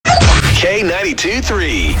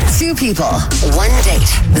K92-3. Two people, one date,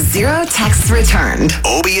 zero texts returned.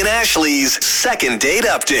 Obie and Ashley's second date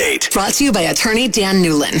update. Brought to you by attorney Dan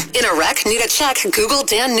Newlin. In a wreck, need a check, Google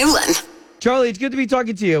Dan Newlin. Charlie, it's good to be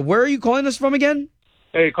talking to you. Where are you calling us from again?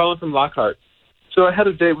 Hey, calling from Lockhart. So I had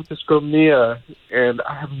a date with this girl, Mia, and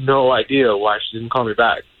I have no idea why she didn't call me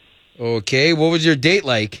back. Okay, what was your date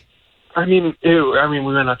like? We went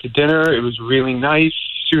out to dinner. It was really nice.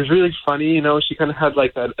 She was really funny, you know. She kind of had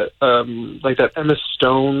like that Emma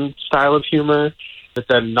Stone style of humor, but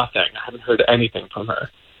then nothing. I haven't heard anything from her.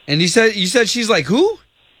 And you said she's like who?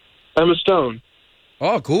 Emma Stone.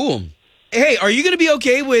 Oh, cool. Hey, are you going to be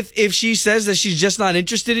okay with if she says that she's just not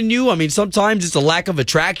interested in you? I mean, sometimes it's a lack of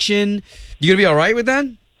attraction. You going to be all right with that?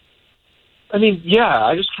 Yeah,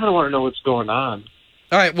 I just kind of want to know what's going on.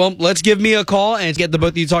 All right, well, let's give Mia a call and get the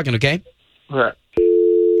both of you talking, okay? All right.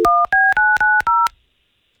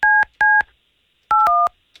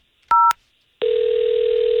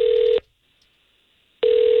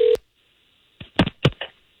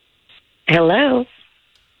 Hello.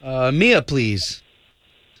 Mia, please.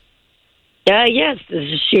 Yes, this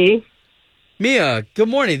is she. Mia, good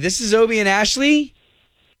morning. This is Obie and Ashley.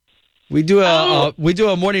 We do a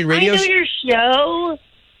morning radio. I know your show.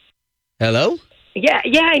 Hello? Yeah,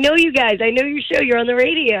 I know you guys. I know your show. You're on the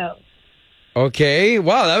radio. Okay.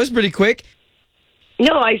 Wow, that was pretty quick.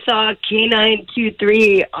 No, I saw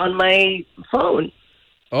K923 on my phone.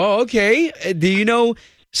 Oh, okay. Do you know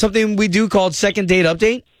something we do called Second Date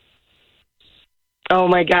Update? Oh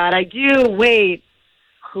my God, I do. Wait,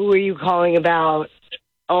 who are you calling about?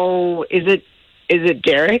 Oh, is it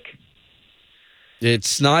Derek?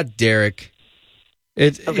 It's not Derek.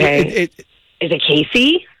 It's okay. Is it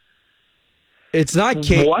Casey? It's not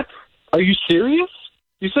Casey. What? Are you serious?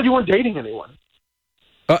 You said you weren't dating anyone.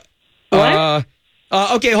 What?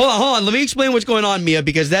 Okay, hold on. Let me explain what's going on, Mia,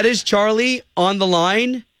 because that is Charlie on the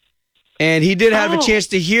line, and he did have a chance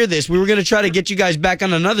to hear this. We were going to try to get you guys back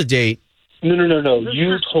on another date. No.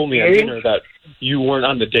 You told me at dinner that you weren't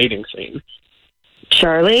on the dating scene.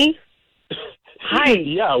 Charlie? Hi.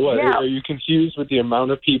 Yeah, what? Yeah. Are you confused with the amount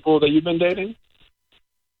of people that you've been dating?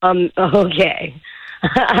 Okay.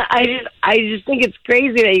 I just think it's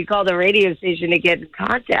crazy that you called the radio station to get in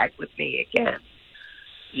contact with me again.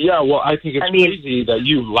 Yeah, well, I think it's crazy that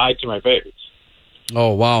you lied to my face.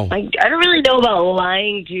 Oh, wow. I don't really know about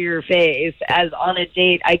lying to your face. As on a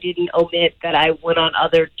date, I didn't omit that I went on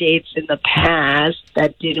other dates in the past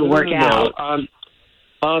that didn't work out.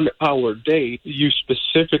 On our date, you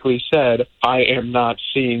specifically said, I am not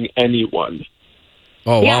seeing anyone.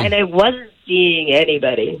 Oh, yeah, wow. and I wasn't seeing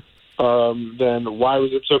anybody. Then why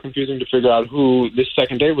was it so confusing to figure out who this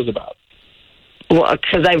second date was about? Well,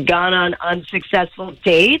 because I've gone on unsuccessful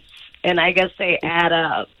dates, and I guess they add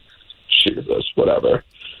up. Jesus, whatever.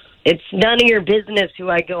 It's none of your business who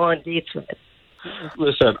I go on dates with.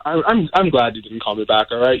 Listen, I'm glad you didn't call me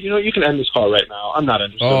back, all right? You know, you can end this call right now. I'm not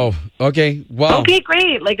interested. Oh, okay. Wow. Okay,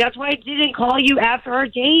 great. That's why I didn't call you after our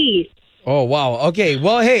date. Oh, wow. Okay.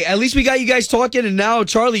 Well, hey, at least we got you guys talking, and now,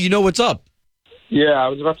 Charlie, you know what's up. Yeah, I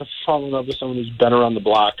was about to fall in love with someone who's been around the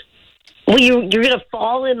block. Well, you're going to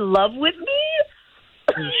fall in love with me?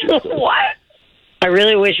 What? I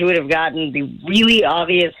really wish you would have gotten the really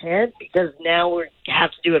obvious hint, because now we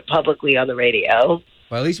have to do it publicly on the radio.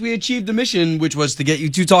 Well, at least we achieved the mission, which was to get you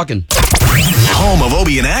two talking. Home of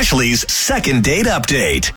Obie and Ashley's second date update.